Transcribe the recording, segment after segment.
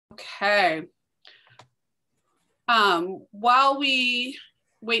Okay. While we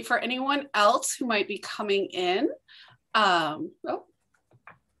wait for anyone else who might be coming in, oh,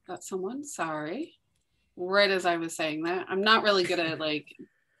 got someone, sorry. Right as I was saying that, I'm not really good at like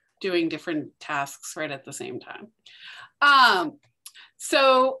doing different tasks right at the same time.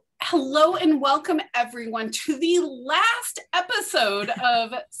 So hello and welcome everyone to the last episode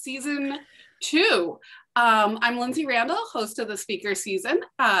of season 2. I'm Lindsay Randall, host of the speaker series,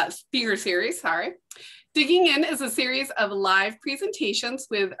 sorry. Digging In is a series of live presentations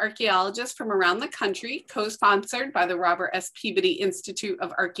with archaeologists from around the country, co-sponsored by the Robert S. Peabody Institute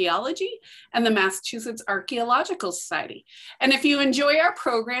of Archaeology and the Massachusetts Archaeological Society. And if you enjoy our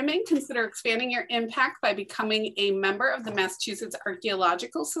programming, consider expanding your impact by becoming a member of the Massachusetts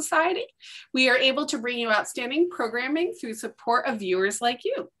Archaeological Society. We are able to bring you outstanding programming through support of viewers like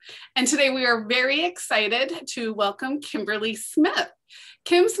you. And today we are very excited to welcome Kimberly Smith.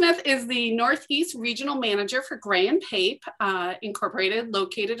 Kim Smith is the Northeast Regional Manager for Gray and Pape Incorporated,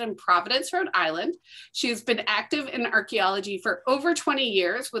 located in Providence, Rhode Island. She has been active in archaeology for over 20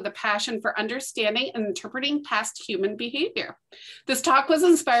 years with a passion for understanding and interpreting past human behavior. This talk was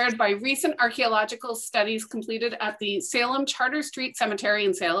inspired by recent archaeological studies completed at the Salem Charter Street Cemetery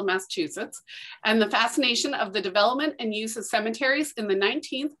in Salem, Massachusetts, and the fascination of the development and use of cemeteries in the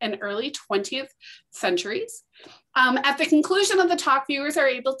 19th and early 20th centuries. At the conclusion of the talk, viewers are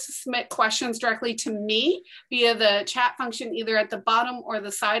able to submit questions directly to me via the chat function, either at the bottom or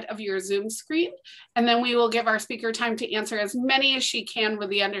the side of your Zoom screen. And then we will give our speaker time to answer as many as she can, with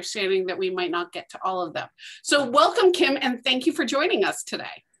the understanding that we might not get to all of them. So welcome, Kim, and thank you for joining us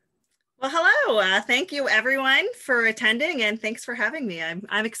today. Well, hello. Thank you, everyone, for attending, and thanks for having me.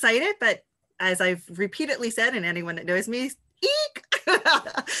 I'm excited, but as I've repeatedly said, and anyone that knows me, eek!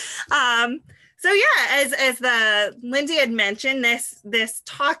 So yeah, as Lindsay had mentioned, this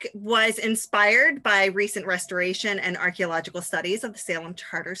talk was inspired by recent restoration and archaeological studies of the Salem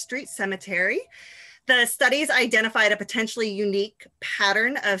Charter Street Cemetery. The studies identified a potentially unique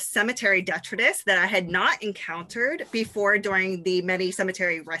pattern of cemetery detritus that I had not encountered before during the many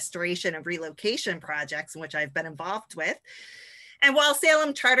cemetery restoration and relocation projects in which I've been involved with. And while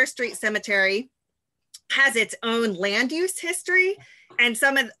Salem Charter Street Cemetery has its own land use history and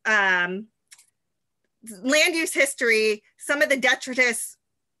some of some of the detritus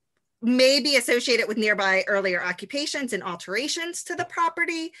may be associated with nearby earlier occupations and alterations to the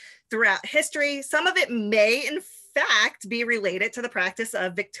property throughout history. Some of it may, in fact, be related to the practice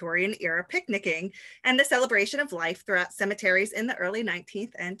of Victorian era picnicking and the celebration of life throughout cemeteries in the early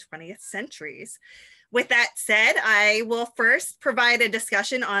 19th and 20th centuries. With that said, I will first provide a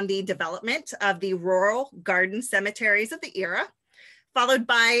discussion on the development of the rural garden cemeteries of the era, followed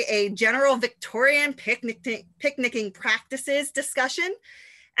by a general Victorian picnicking practices discussion,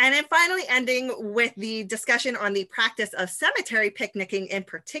 and then finally ending with the discussion on the practice of cemetery picnicking in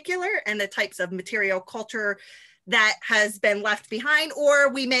particular and the types of material culture that has been left behind or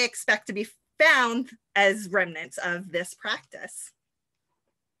we may expect to be found as remnants of this practice.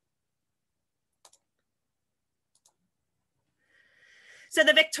 So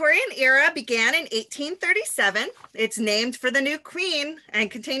the Victorian era began in 1837. It's named for the new queen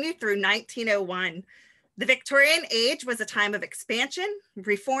and continued through 1901. The Victorian age was a time of expansion,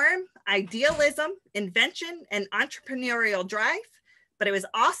 reform, idealism, invention, and entrepreneurial drive, but it was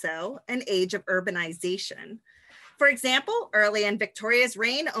also an age of urbanization. For example, early in Victoria's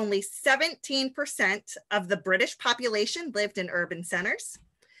reign, only 17% of the British population lived in urban centers.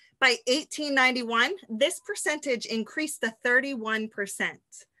 By 1891, this percentage increased to 31%.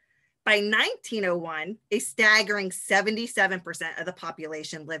 By 1901, a staggering 77% of the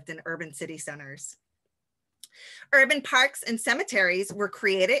population lived in urban city centers. Urban parks and cemeteries were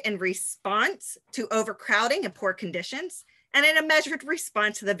created in response to overcrowding and poor conditions, and in a measured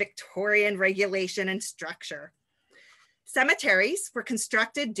response to the Victorian regulation and structure. Cemeteries were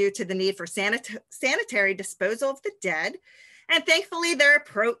constructed due to the need for sanitary disposal of the dead, and thankfully, their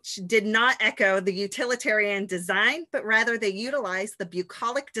approach did not echo the utilitarian design, but rather they utilized the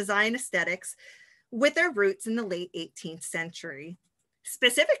bucolic design aesthetics with their roots in the late 18th century.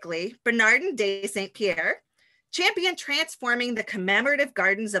 Specifically, Bernardin de Saint-Pierre championed transforming the commemorative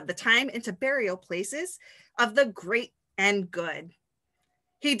gardens of the time into burial places of the great and good.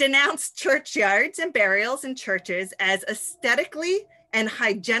 He denounced churchyards and burials in churches as aesthetically and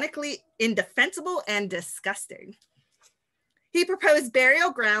hygienically indefensible and disgusting. He proposed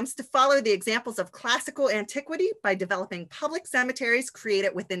burial grounds to follow the examples of classical antiquity by developing public cemeteries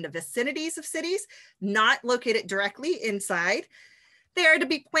created within the vicinities of cities, not located directly inside, They are to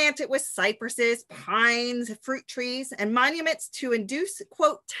be planted with cypresses, pines, fruit trees, and monuments to induce,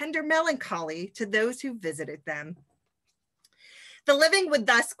 quote, tender melancholy to those who visited them. The living would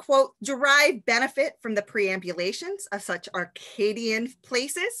thus, quote, derive benefit from the preambulations of such Arcadian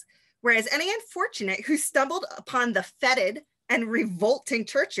places, whereas any unfortunate who stumbled upon the fetid and revolting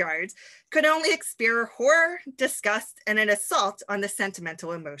churchyards could only experience horror, disgust, and an assault on the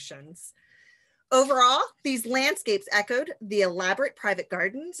sentimental emotions. Overall, these landscapes echoed the elaborate private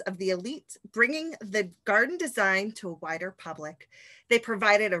gardens of the elite, bringing the garden design to a wider public. They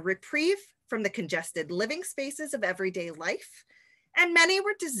provided a reprieve from the congested living spaces of everyday life, and many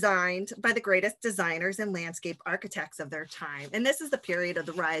were designed by the greatest designers and landscape architects of their time. And this is the period of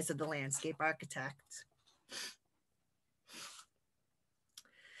the rise of the landscape architect.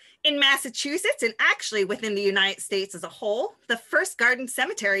 In Massachusetts, and actually within the United States as a whole, the first garden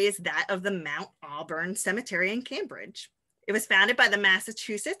cemetery is that of the Mount Auburn Cemetery in Cambridge. It was founded by the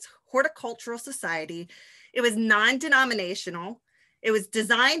Massachusetts Horticultural Society. It was non-denominational. It was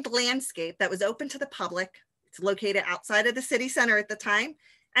designed landscape that was open to the public. It's located outside of the city center at the time,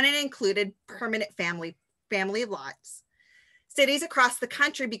 and it included permanent family lots. Cities across the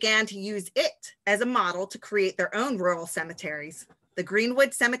country began to use it as a model to create their own rural cemeteries. The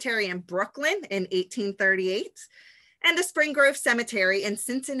Greenwood Cemetery in Brooklyn in 1838, and the Spring Grove Cemetery in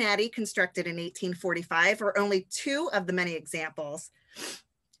Cincinnati, constructed in 1845, are only two of the many examples.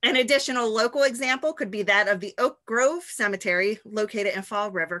 An additional local example could be that of the Oak Grove Cemetery, located in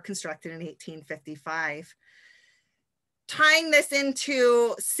Fall River, constructed in 1855. Tying this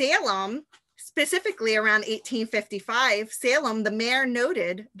into Salem, specifically around 1855, Salem, the mayor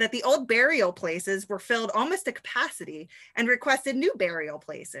noted that the old burial places were filled almost to capacity and requested new burial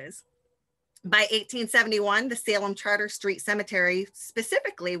places. By 1871, the Salem Charter Street Cemetery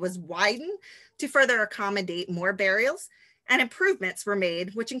specifically was widened to further accommodate more burials, and improvements were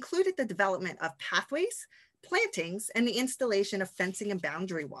made, which included the development of pathways, plantings, and the installation of fencing and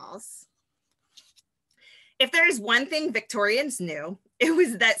boundary walls. If there is one thing Victorians knew, it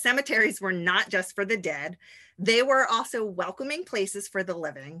was that cemeteries were not just for the dead. They were also welcoming places for the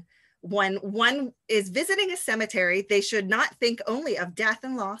living. When one is visiting a cemetery, they should not think only of death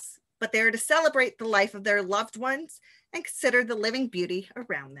and loss, but they are to celebrate the life of their loved ones and consider the living beauty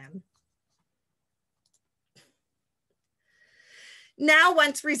around them. Now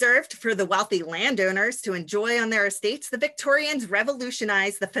once reserved for the wealthy landowners to enjoy on their estates, the Victorians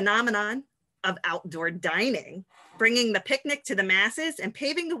revolutionized the phenomenon of outdoor dining, bringing the picnic to the masses and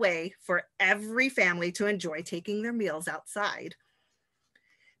paving the way for every family to enjoy taking their meals outside.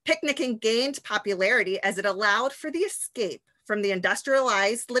 Picnicking gained popularity as it allowed for the escape from the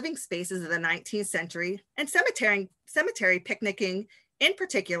industrialized living spaces of the 19th century, and cemetery picnicking in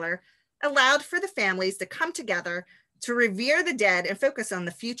particular allowed for the families to come together to revere the dead and focus on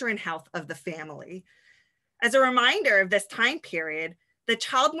the future and health of the family. As a reminder of this time period, the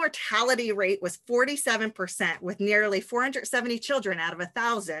child mortality rate was 47%, with nearly 470 children out of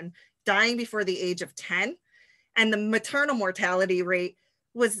 1,000 dying before the age of 10. And the maternal mortality rate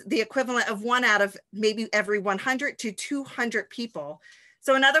was the equivalent of 1 out of maybe every 100 to 200 people.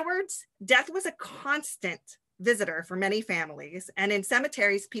 So in other words, death was a constant visitor for many families. And in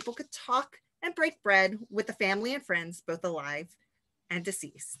cemeteries, people could talk and break bread with the family and friends, both alive and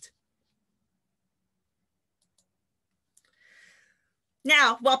deceased.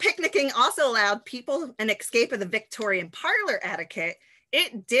 Now, while picnicking also allowed people an escape of the Victorian parlor etiquette,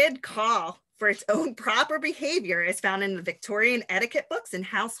 it did call for its own proper behavior as found in the Victorian etiquette books and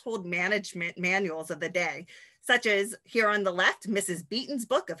household management manuals of the day, such as here on the left, Mrs. Beaton's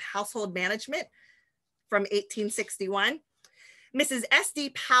book of household management from 1861, Mrs. S.D.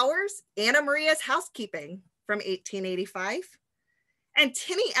 Powers' Anna Maria's Housekeeping from 1885, and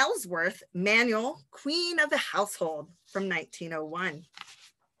Tinny Ellsworth Manual, Queen of the Household from 1901.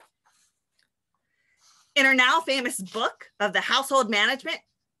 In her now famous book of the household management,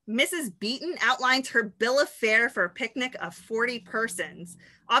 Mrs. Beaton outlines her bill of fare for a picnic of 40 persons,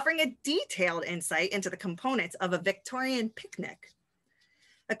 offering a detailed insight into the components of a Victorian picnic.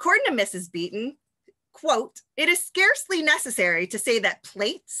 According to Mrs. Beaton, quote, "It is scarcely necessary to say that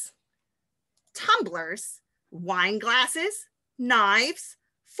plates, tumblers, wine glasses, knives,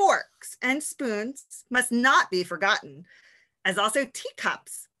 forks, and spoons must not be forgotten, as also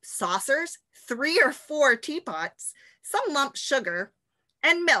teacups, saucers, 3 or 4 teapots, some lump sugar,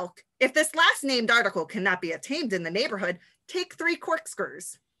 and milk. If this last named article cannot be obtained in the neighborhood, take 3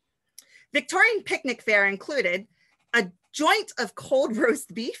 corkscrews." Victorian picnic fare included a joint of cold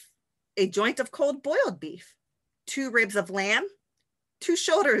roast beef, a joint of cold boiled beef, 2 ribs of lamb, 2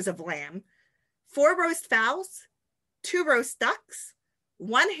 shoulders of lamb, 4 roast fowls, 2 roast ducks,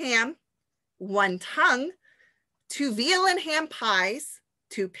 1 ham, 1 tongue, 2 veal and ham pies,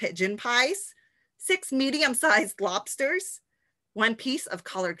 2 pigeon pies, 6 medium-sized lobsters, 1 piece of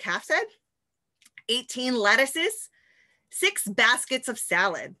colored calf's head, 18 lettuces, 6 baskets of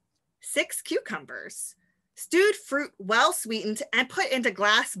salad, 6 cucumbers, stewed fruit well sweetened and put into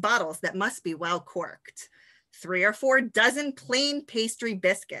glass bottles that must be well corked, 3 or 4 dozen plain pastry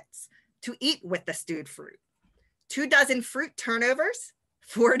biscuits to eat with the stewed fruit, 2 dozen fruit turnovers,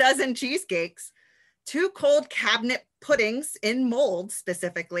 4 dozen cheesecakes, 2 cold cabinet puddings in molds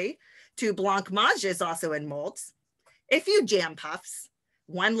specifically, 2 blancmanges also in molds, a few jam puffs,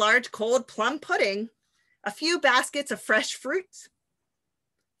 1 large cold plum pudding, a few baskets of fresh fruits,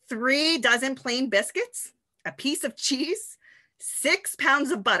 3 dozen plain biscuits, a piece of cheese, 6 pounds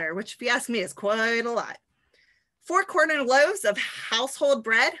of butter, which if you ask me is quite a lot, 4 corner loaves of household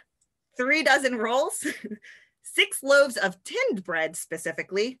bread, 3 dozen rolls, 6 loaves of tinned bread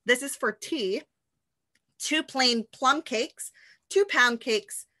specifically, this is for tea, 2 plain plum cakes, 2 pound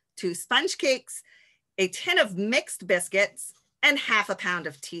cakes, 2 sponge cakes, a tin of mixed biscuits, and half a pound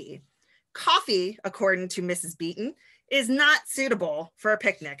of tea. Coffee, according to Mrs. Beaton, is not suitable for a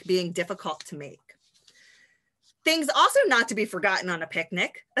picnic, being difficult to make. Things also not to be forgotten on a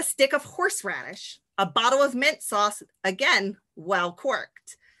picnic: a stick of horseradish, a bottle of mint sauce, again, well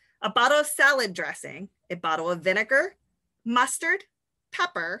corked, a bottle of salad dressing, a bottle of vinegar, mustard,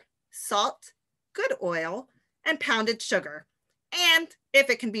 pepper, salt, good oil, and pounded sugar. And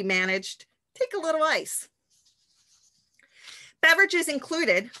if it can be managed, take a little ice. Beverages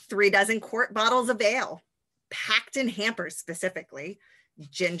included 3 dozen quart bottles of ale, packed in hampers specifically,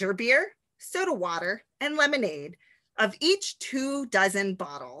 ginger beer, soda water, and lemonade, of each 2 dozen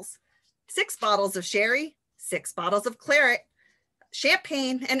bottles, 6 bottles of sherry, 6 bottles of claret,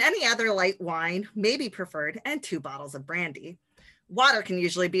 champagne, and any other light wine may be preferred, and 2 bottles of brandy. Water can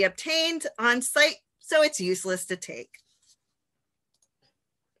usually be obtained on site, so it's useless to take.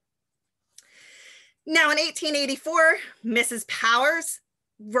 Now in 1884, Mrs. Powers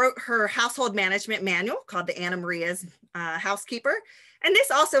wrote her household management manual called the Anna Maria's Housekeeper, and this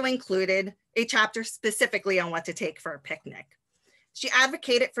also included a chapter specifically on what to take for a picnic. She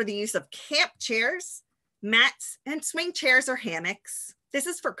advocated for the use of camp chairs, mats, and swing chairs or hammocks. This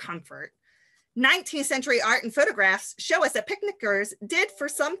is for comfort. 19th century art and photographs show us that picnickers did for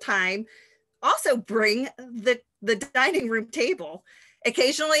some time also bring the dining room table.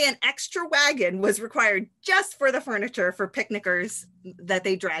 Occasionally an extra wagon was required just for the furniture for picnickers that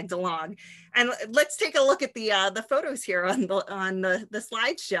they dragged along. And let's take a look at the photos here on the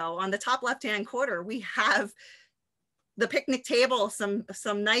slideshow. On the top left-hand corner, we have the picnic table, some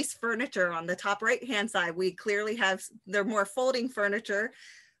nice furniture. On the top right-hand side, we clearly have their more folding furniture,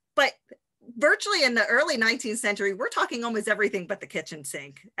 but virtually in the early 19th century, we're talking almost everything but the kitchen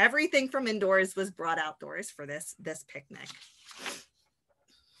sink. Everything from indoors was brought outdoors for this picnic.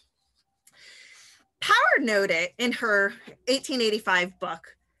 Power noted in her 1885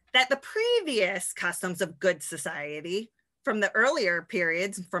 book that the previous customs of good society from the earlier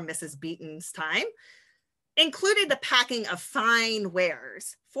periods from Mrs. Beaton's time included the packing of fine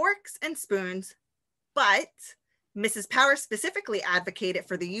wares, forks and spoons, but Mrs. Power specifically advocated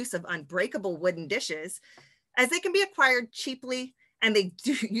for the use of unbreakable wooden dishes as they can be acquired cheaply and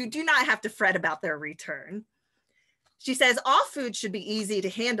you do not have to fret about their return. She says all food should be easy to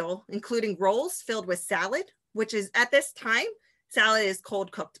handle, including rolls filled with salad, which is at this time, salad is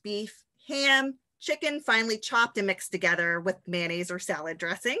cold cooked beef, ham, chicken finely chopped and mixed together with mayonnaise or salad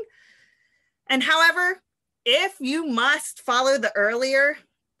dressing. And however, if you must follow the earlier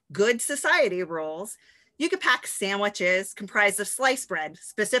good society rules, you could pack sandwiches comprised of sliced bread,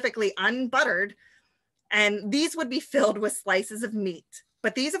 specifically unbuttered, and these would be filled with slices of meat.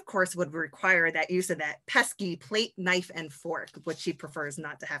 But these, of course, would require that use of that pesky plate, knife, and fork, which she prefers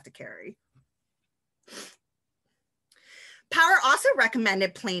not to have to carry. Power also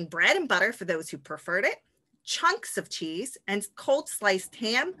recommended plain bread and butter for those who preferred it, chunks of cheese, and cold sliced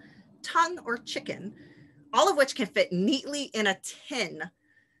ham, tongue, or chicken, all of which can fit neatly in a tin.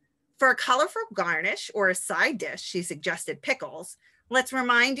 For a colorful garnish or a side dish, she suggested pickles. Let's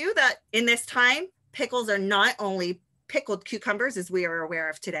remind you that in this time, pickles are not only pickled cucumbers, as we are aware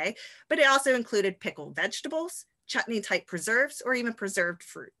of today, but it also included pickled vegetables, chutney-type preserves, or even preserved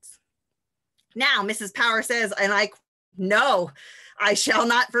fruits. Now, Mrs. Power says, and no, I shall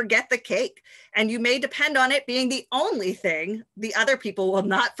not forget the cake, and you may depend on it being the only thing the other people will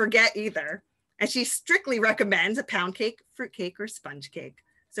not forget either. And she strictly recommends a pound cake, fruit cake, or sponge cake.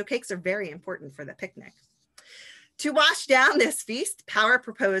 So cakes are very important for the picnic. To wash down this feast, Power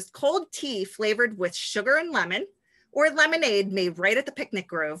proposed cold tea flavored with sugar and lemon, or lemonade made right at the picnic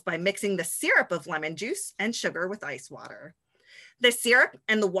grove by mixing the syrup of lemon juice and sugar with ice water. The syrup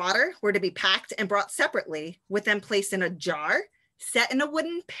and the water were to be packed and brought separately, with them placed in a jar, set in a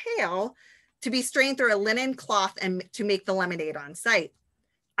wooden pail, to be strained through a linen cloth and to make the lemonade on site.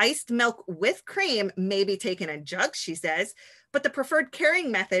 Iced milk with cream may be taken in jugs, she says, but the preferred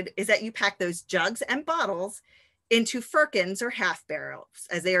carrying method is that you pack those jugs and bottles into firkins or half barrels,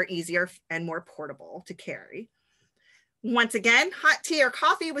 as they are easier and more portable to carry. Once again, hot tea or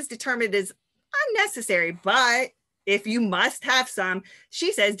coffee was determined as unnecessary, but if you must have some,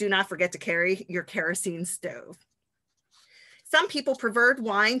 she says, do not forget to carry your kerosene stove. Some people preferred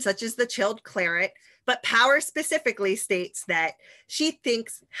wine, such as the chilled claret, but Power specifically states that she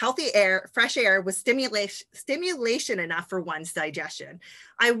thinks healthy air, fresh air was stimulation enough for one's digestion.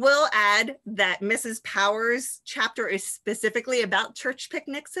 I will add that Mrs. Power's chapter is specifically about church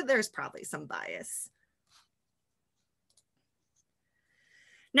picnics, so there's probably some bias.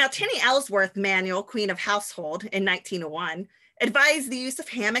 Now, Tinny Ellsworth Manual, Queen of Household, in 1901, advised the use of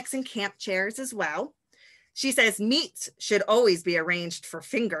hammocks and camp chairs as well. She says meats should always be arranged for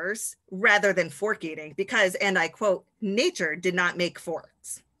fingers rather than fork eating because, and I quote, nature did not make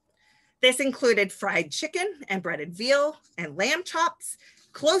forks. This included fried chicken and breaded veal and lamb chops,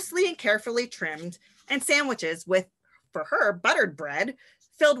 closely and carefully trimmed, and sandwiches with, for her, buttered bread,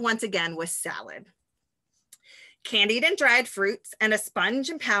 filled once again with salad. Candied and dried fruits and a sponge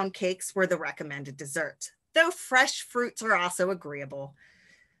and pound cakes were the recommended dessert, though fresh fruits are also agreeable.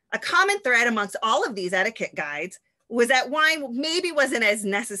 A common thread amongst all of these etiquette guides was that wine maybe wasn't as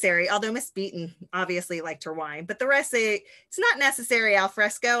necessary, although Miss Beaton obviously liked her wine, but the rest say it's not necessary al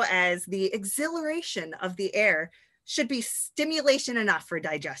fresco, as the exhilaration of the air should be stimulation enough for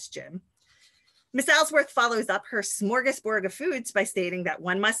digestion. Miss Ellsworth follows up her smorgasbord of foods by stating that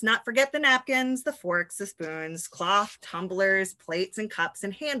one must not forget the napkins, the forks, the spoons, cloth, tumblers, plates and cups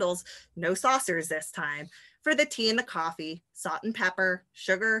and handles, no saucers this time, for the tea and the coffee, salt and pepper,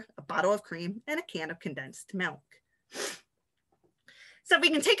 sugar, a bottle of cream, and a can of condensed milk. So if we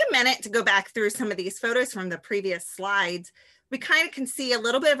can take a minute to go back through some of these photos from the previous slides, we kind of can see a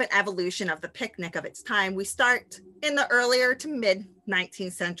little bit of an evolution of the picnic of its time. We start in the earlier to mid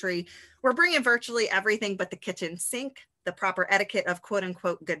 19th century. We're bringing virtually everything but the kitchen sink. The proper etiquette of quote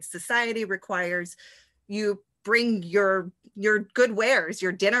unquote good society requires you bring your good wares,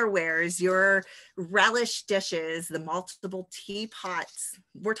 your dinner wares, your relish dishes, the multiple teapots.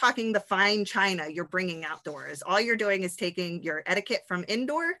 We're talking the fine china you're bringing outdoors. All you're doing is taking your etiquette from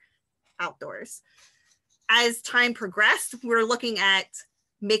indoor, outdoors. As time progressed, we're looking at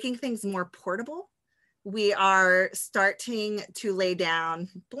making things more portable. We are starting to lay down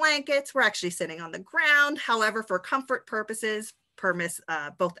blankets. We're actually sitting on the ground. However, for comfort purposes, per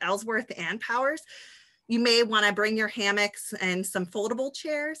both Ellsworth and Powers, you may want to bring your hammocks and some foldable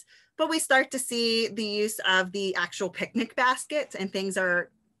chairs, but we start to see the use of the actual picnic baskets, and things are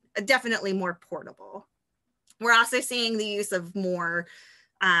definitely more portable. We're also seeing the use of more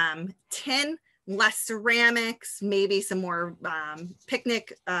tin, less ceramics, maybe some more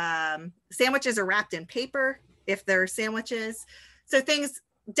picnic sandwiches are wrapped in paper if they're sandwiches. So things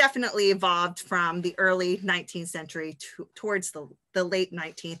definitely evolved from the early 19th century towards the late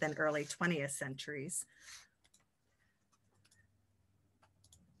 19th and early 20th centuries.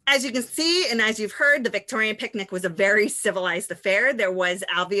 As you can see, and as you've heard, the Victorian picnic was a very civilized affair. There was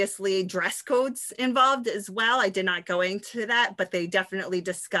obviously dress codes involved as well. I did not go into that, but they definitely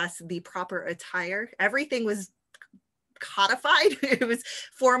discuss the proper attire. Everything was codified. It was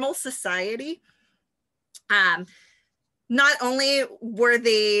formal society. Not only were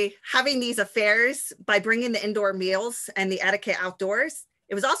they having these affairs by bringing the indoor meals and the etiquette outdoors,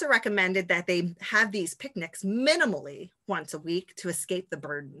 it was also recommended that they have these picnics minimally once a week to escape the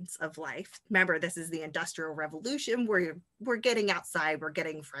burdens of life. Remember, this is the Industrial Revolution where we're getting outside, we're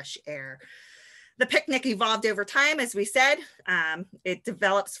getting fresh air. The picnic evolved over time, as we said. It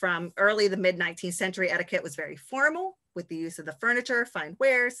develops from early the mid-19th century. Etiquette was very formal with the use of the furniture, fine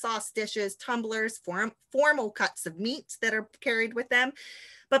wares, sauce dishes, tumblers, formal cuts of meats that are carried with them.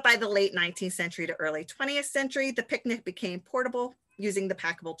 But by the late 19th century to early 20th century, the picnic became portable, using the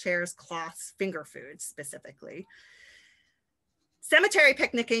packable chairs, cloths, finger foods specifically. Cemetery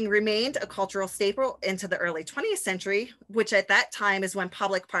picnicking remained a cultural staple into the early 20th century, which at that time is when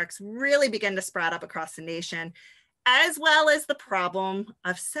public parks really began to sprout up across the nation, as well as the problem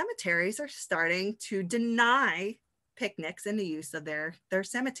of cemeteries are starting to deny picnics and the use of their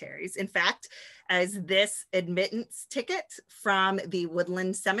cemeteries. In fact, as this admittance ticket from the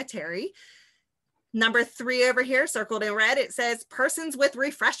Woodland Cemetery, number 3 over here, circled in red, it says persons with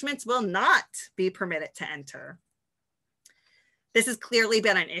refreshments will not be permitted to enter. This has clearly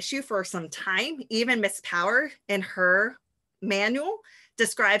been an issue for some time. Even Miss Power in her manual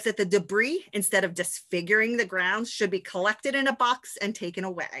describes that the debris, instead of disfiguring the grounds, should be collected in a box and taken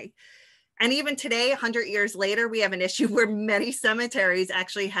away. And even today, 100 years later, we have an issue where many cemeteries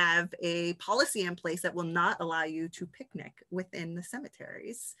actually have a policy in place that will not allow you to picnic within the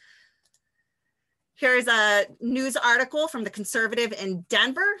cemeteries. Here's a news article from the Conservative in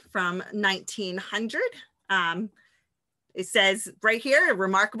Denver from 1900. It says right here, a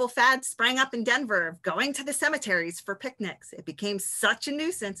remarkable fad sprang up in Denver of going to the cemeteries for picnics. It became such a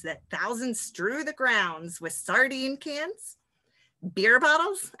nuisance that thousands strew the grounds with sardine cans, beer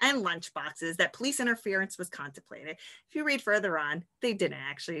bottles, and lunch boxes that police interference was contemplated. If you read further on, they didn't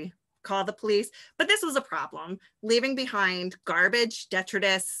actually call the police, but this was a problem. Leaving behind garbage,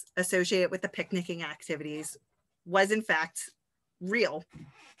 detritus associated with the picnicking activities was in fact real.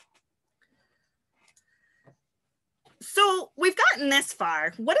 So we've gotten this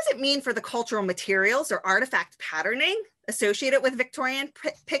far. What does it mean for the cultural materials or artifact patterning associated with Victorian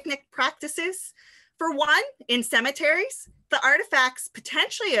picnic practices? For one, in cemeteries, the artifacts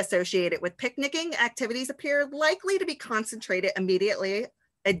potentially associated with picnicking activities appear likely to be concentrated immediately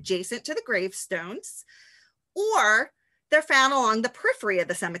adjacent to the gravestones, or they're found along the periphery of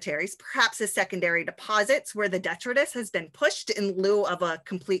the cemeteries, perhaps as secondary deposits where the detritus has been pushed in lieu of a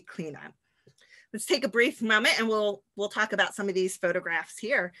complete cleanup. Let's take a brief moment and we'll talk about some of these photographs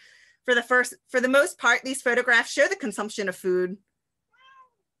here. For the most part, these photographs show the consumption of food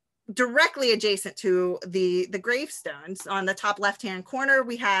directly adjacent to the gravestones. On the top left-hand corner,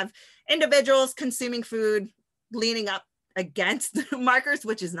 we have individuals consuming food leaning up against markers,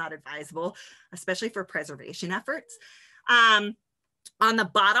 which is not advisable, especially for preservation efforts. On the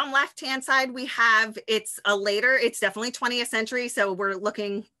bottom left-hand side, we have, it's definitely 20th century, so we're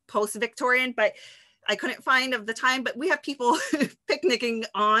looking post-Victorian, but I couldn't find of the time, but we have people picnicking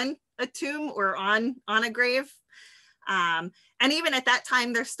on a tomb or on a grave. And even at that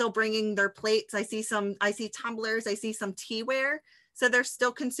time, they're still bringing their plates. I see tumblers, I see some teaware. So they're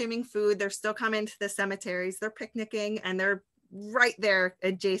still consuming food. They're still coming to the cemeteries. They're picnicking, and they're right there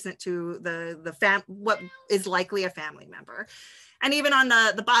adjacent to what is likely a family member. And even on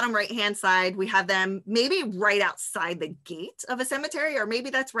the bottom right-hand side, we have them maybe right outside the gate of a cemetery, or maybe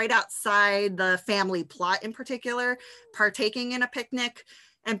that's right outside the family plot in particular, partaking in a picnic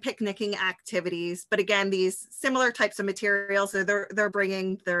and picnicking activities. But again, these similar types of materials, so they're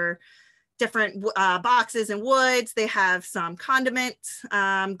bringing their different boxes and woods. They have some condiment,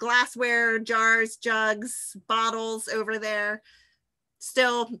 glassware, jars, jugs, bottles over there.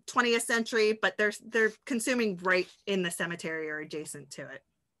 Still 20th century, but they're consuming right in the cemetery or adjacent to it.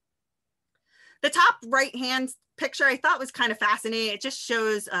 The top right-hand picture I thought was kind of fascinating. It just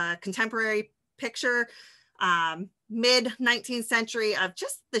shows a contemporary picture, mid-19th century, of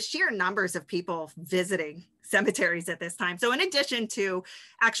just the sheer numbers of people visiting cemeteries at this time. So in addition to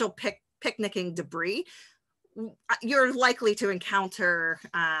actual picnicking debris, you're likely to encounter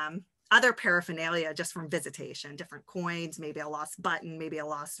other paraphernalia just from visitation, different coins, maybe a lost button, maybe a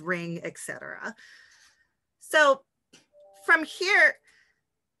lost ring, etc. So from here,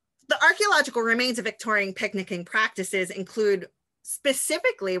 the archaeological remains of Victorian picnicking practices include,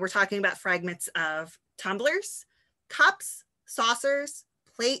 specifically, we're talking about fragments of tumblers, cups, saucers,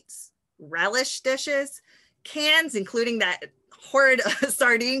 plates, relish dishes, cans, including that horrid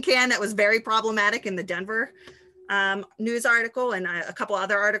sardine can that was very problematic in the Denver news article, and a couple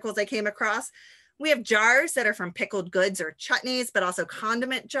other articles I came across. We have jars that are from pickled goods or chutneys, but also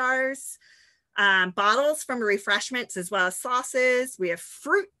condiment jars, bottles from refreshments as well as sauces. We have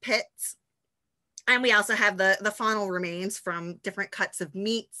fruit pits, and we also have the faunal remains from different cuts of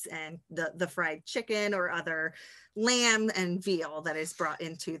meats and the fried chicken or other lamb and veal that is brought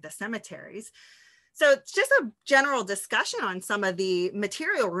into the cemeteries. So it's just a general discussion on some of the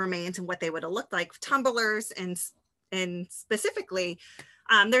material remains and what they would have looked like. Tumblers and specifically,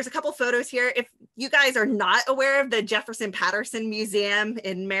 there's a couple photos here. If you guys are not aware of the Jefferson Patterson Museum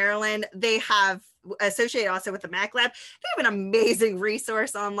in Maryland, they have, associated also with the Mac Lab, they have an amazing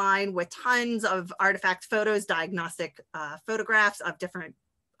resource online with tons of artifact photos, diagnostic photographs of different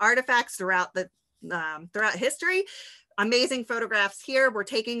artifacts throughout history. Amazing photographs here we're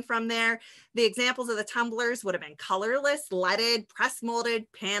taking from there. The examples of the tumblers would have been colorless, leaded, press molded,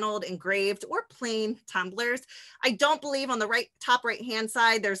 paneled, engraved, or plain tumblers. I don't believe on the top right-hand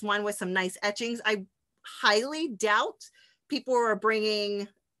side, there's one with some nice etchings. I highly doubt people are bringing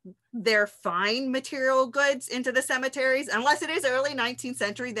their fine material goods into the cemeteries, unless it is early 19th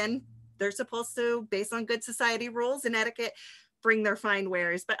century, then they're supposed to, based on good society rules and etiquette, bring their fine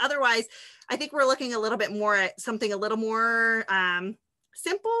wares. But otherwise, I think we're looking a little bit more at something a little more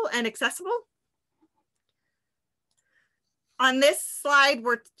simple and accessible. On this slide,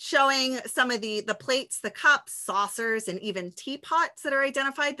 we're showing some of the plates, the cups, saucers, and even teapots that are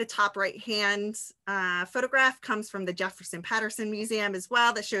identified. The top right-hand photograph comes from the Jefferson Patterson Museum as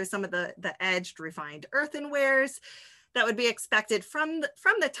well, that shows some of the edged refined earthenwares that would be expected from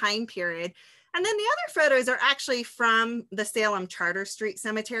the time period. And then the other photos are actually from the Salem Charter Street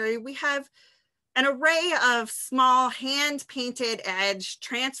Cemetery. We have an array of small hand-painted edge,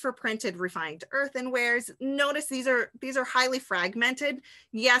 transfer printed refined earthenwares. Notice these are highly fragmented.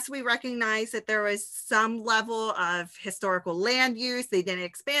 Yes, we recognize that there was some level of historical land use. They didn't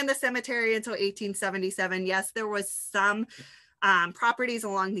expand the cemetery until 1877. Yes, there was some properties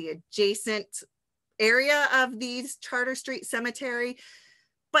along the adjacent area of these Charter Street Cemetery,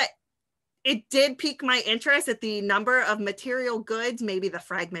 but it did pique my interest at the number of material goods, maybe the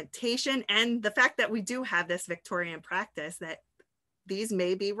fragmentation, and the fact that we do have this Victorian practice that these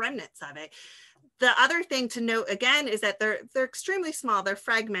may be remnants of it. The other thing to note again is that they're extremely small, they're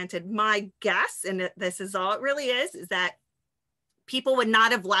fragmented. My guess, and this is all it really is that people would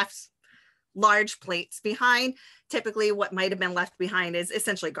not have left large plates behind. Typically what might have been left behind is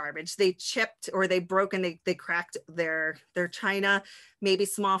essentially garbage. They chipped or they broke and they cracked their china. Maybe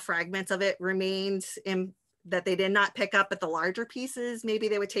small fragments of it remained in that they did not pick up, but the larger pieces maybe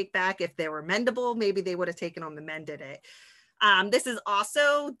they would take back. If they were mendable, maybe they would have taken them and mended it. This is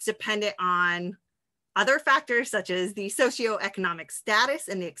also dependent on other factors such as the socioeconomic status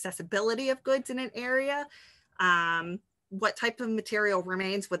and the accessibility of goods in an area. What type of material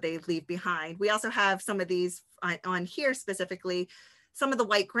remains would they leave behind? We also have some of these on here specifically, some of the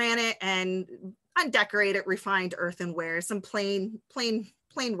white granite and undecorated refined earthenware, some plain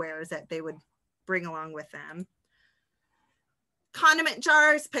wares that they would bring along with them. Condiment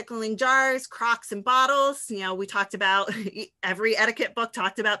jars, pickling jars, crocks and bottles. You know, we talked about, every etiquette book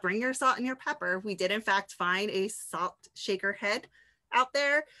talked about bring your salt and your pepper. We did in fact find a salt shaker head out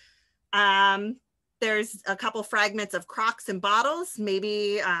there. There's a couple fragments of crocks and bottles.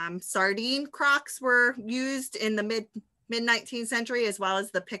 Maybe sardine crocks were used in the mid-19th century, as well as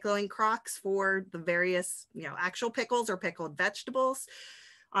the pickling crocks for the various, actual pickles or pickled vegetables.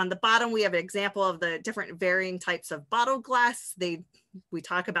 On the bottom, we have an example of the different varying types of bottled glass. We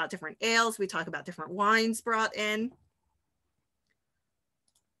talk about different ales. We talk about different wines brought in.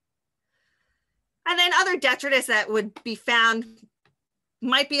 And then other detritus that would be found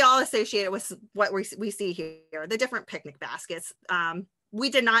might be all associated with what we see here, the different picnic baskets.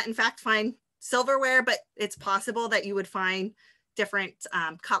 We did not, in fact, find silverware, but it's possible that you would find different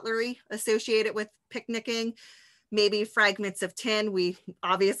cutlery associated with picnicking, maybe fragments of tin. We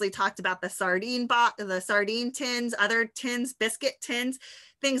obviously talked about the sardine tins, other tins, biscuit tins.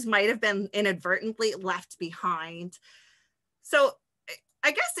 Things might have been inadvertently left behind. So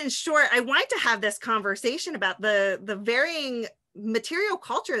I guess in short, I wanted to have this conversation about the varying material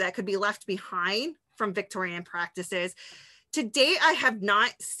culture that could be left behind from Victorian practices. To date, I have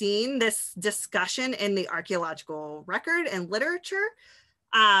not seen this discussion in the archaeological record and literature,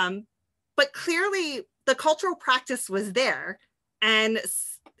 but clearly the cultural practice was there, and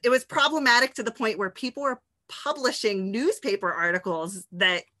it was problematic to the point where people were publishing newspaper articles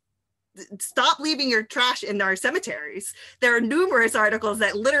that stop leaving your trash in our cemeteries. There are numerous articles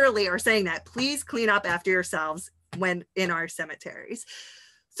that literally are saying that, please clean up after yourselves when in our cemeteries.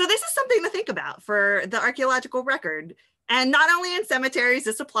 So this is something to think about for the archaeological record. And not only in cemeteries,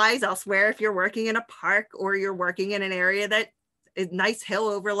 this applies elsewhere. If you're working in a park or you're working in an area that is a nice hill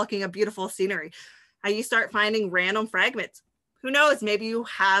overlooking a beautiful scenery, you start finding random fragments. Who knows, maybe you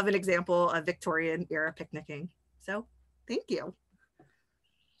have an example of Victorian era picnicking. So thank you.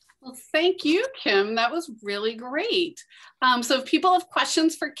 Well, thank you, Kim. That was really great. So if people have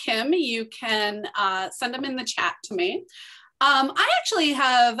questions for Kim, you can send them in the chat to me. I actually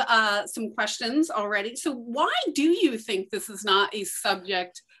have some questions already. So why do you think this is not a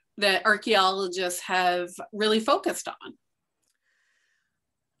subject that archaeologists have really focused on?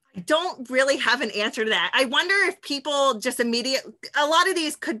 I don't really have an answer to that. I wonder if people just a lot of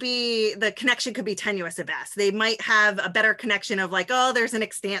these could be, the connection could be tenuous at best. They might have a better connection of like, oh, there's an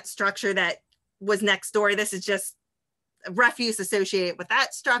extant structure that was next door. This is just refuse associated with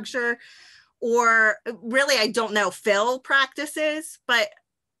that structure. Or really, I don't know, fill practices, but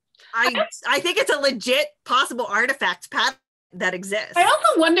I think it's a legit possible artifact pattern that exists. I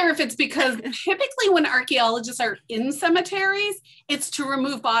also wonder if it's because typically when archaeologists are in cemeteries, it's to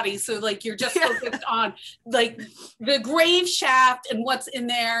remove bodies. So like you're just focused on like the grave shaft and what's in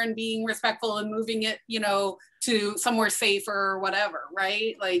there and being respectful and moving it, you know, to somewhere safer or whatever,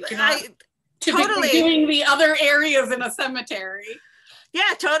 right? Like you're not typically doing the other areas in a cemetery.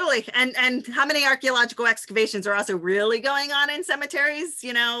 Yeah, totally. And how many archaeological excavations are also really going on in cemeteries?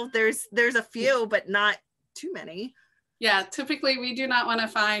 You know, there's a few, but not too many. Yeah, typically we do not want to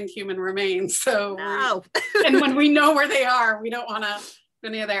find human remains. So, no. And when we know where they are, we don't want to go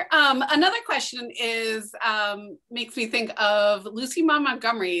near there. Another question is, makes me think of Lucy Maud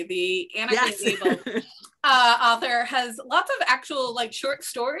Montgomery, the Anna Green Gables author, has lots of actual like short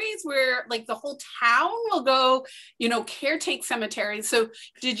stories where like the whole town will go, you know, caretake cemeteries. So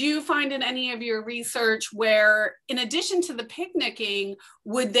did you find in any of your research where in addition to the picnicking,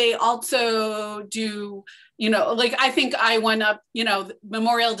 would they also do, you know, like I think I went up, you know,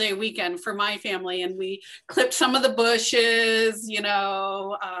 Memorial Day weekend for my family and we clipped some of the bushes, you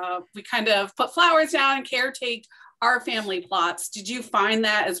know, we kind of put flowers down and caretaked our family plots. Did you find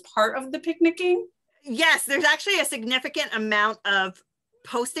that as part of the picnicking? Yes, there's actually a significant amount of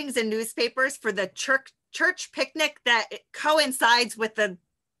postings in newspapers for the church picnic that coincides with the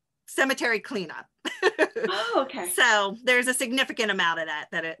cemetery cleanup. Oh, okay. So there's a significant amount of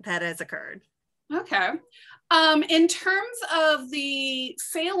that has occurred. Okay. In terms of the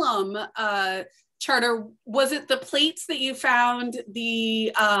Salem charter, was it the plates that you found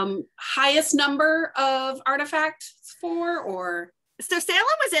the highest number of artifacts for, or? So Salem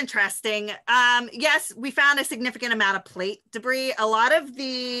was interesting. Yes, we found a significant amount of plate debris. A lot of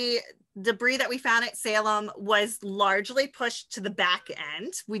the debris that we found at Salem was largely pushed to the back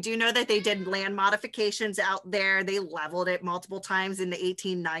end. We do know that they did land modifications out there. They leveled it multiple times in the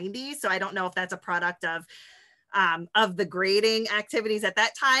 1890s. So I don't know if that's a product of the grading activities at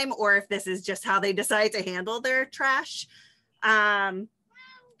that time, or if this is just how they decide to handle their trash.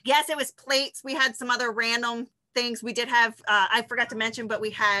 Yes, it was plates. We had some other random things. We did have, I forgot to mention, but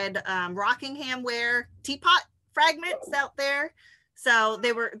we had Rockingham ware teapot fragments out there. So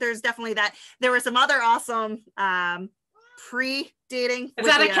there's definitely that. There were some other awesome pre-dating. Is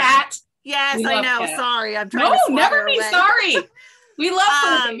that a cat? Yes, I know. Cats. Sorry, I'm trying to never be away. Sorry. We love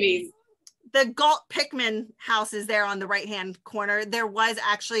some babies. The Galt Pickman house is there on the right-hand corner. There was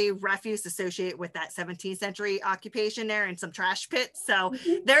actually refuse associated with that 17th century occupation there and some trash pits. So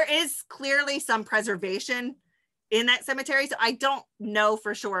there is clearly some preservation in that cemetery. So I don't know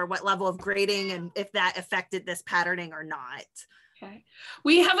for sure what level of grading and if that affected this patterning or not. Okay.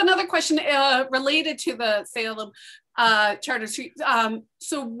 We have another question related to the Salem Charter Street.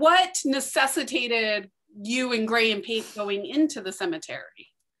 So what necessitated you and Gray and Pape going into the cemetery?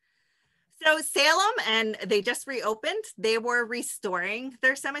 So Salem, and they just reopened, they were restoring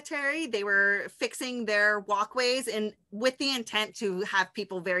their cemetery. They were fixing their walkways and with the intent to have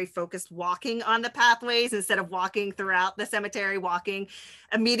people very focused walking on the pathways instead of walking throughout the cemetery, walking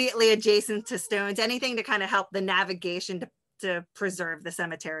immediately adjacent to stones, anything to kind of help the navigation to preserve the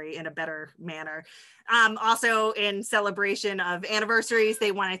cemetery in a better manner. Also in celebration of anniversaries,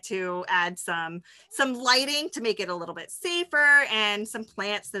 they wanted to add some lighting to make it a little bit safer and some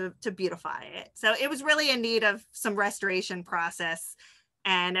plants to beautify it. So it was really in need of some restoration process.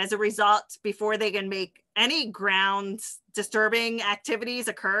 And as a result, before they can make any ground disturbing activities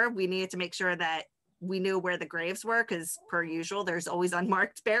occur, we needed to make sure that we knew where the graves were, because per usual, there's always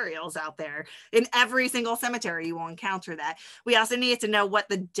unmarked burials out there. In every single cemetery, you will encounter that. We also needed to know what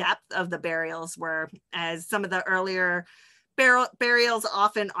the depth of the burials were, as some of the earlier burials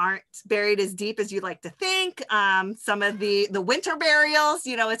often aren't buried as deep as you'd like to think. Some of the winter burials,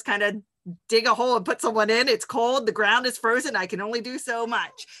 you know, it's kind of dig a hole and put someone in. It's cold, the ground is frozen, I can only do so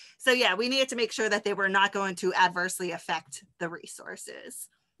much. So yeah, we needed to make sure that they were not going to adversely affect the resources.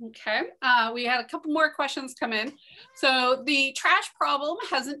 Okay, we had a couple more questions come in. So the trash problem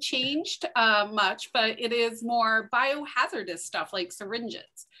hasn't changed much, but it is more biohazardous stuff like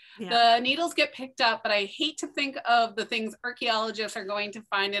syringes. Yeah. The needles get picked up, but I hate to think of the things archaeologists are going to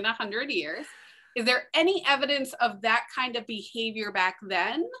find in 100 years. Is there any evidence of that kind of behavior back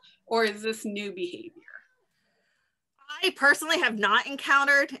then, or is this new behavior? I personally have not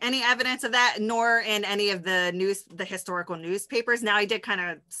encountered any evidence of that, nor in any of the historical newspapers. Now, I did kind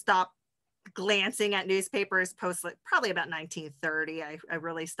of stop glancing at newspapers post probably about 1930. I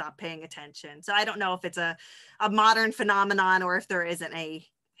really stopped paying attention. So I don't know if it's a modern phenomenon or if there isn't a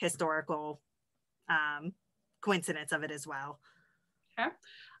historical coincidence of it as well. Okay.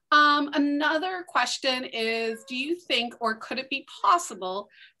 Another question is, do you think, or could it be possible,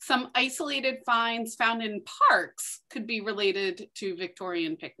 some isolated finds found in parks could be related to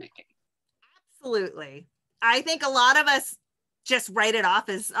Victorian picnicking? Absolutely. I think a lot of us just write it off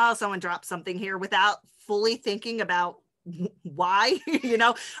as, oh, someone dropped something here without fully thinking about why.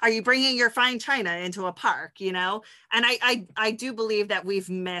 Are you bringing your fine china into a park, and I do believe that we've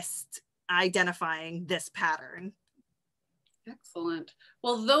missed identifying this pattern. Excellent.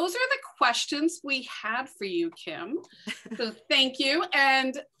 Well, those are the questions we had for you, Kim. So thank you.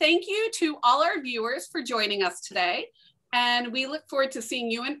 And thank you to all our viewers for joining us today. And we look forward to seeing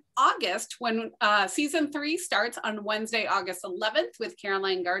you in August when season 3 starts on Wednesday, August 11th with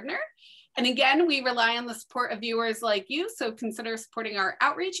Caroline Gardner. And again, we rely on the support of viewers like you, so consider supporting our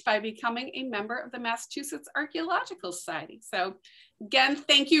outreach by becoming a member of the Massachusetts Archaeological Society. So again,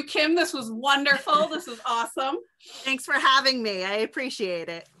 thank you, Kim. This was wonderful. This was awesome. Thanks for having me. I appreciate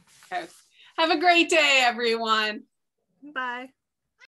it. Okay. Have a great day, everyone. Bye.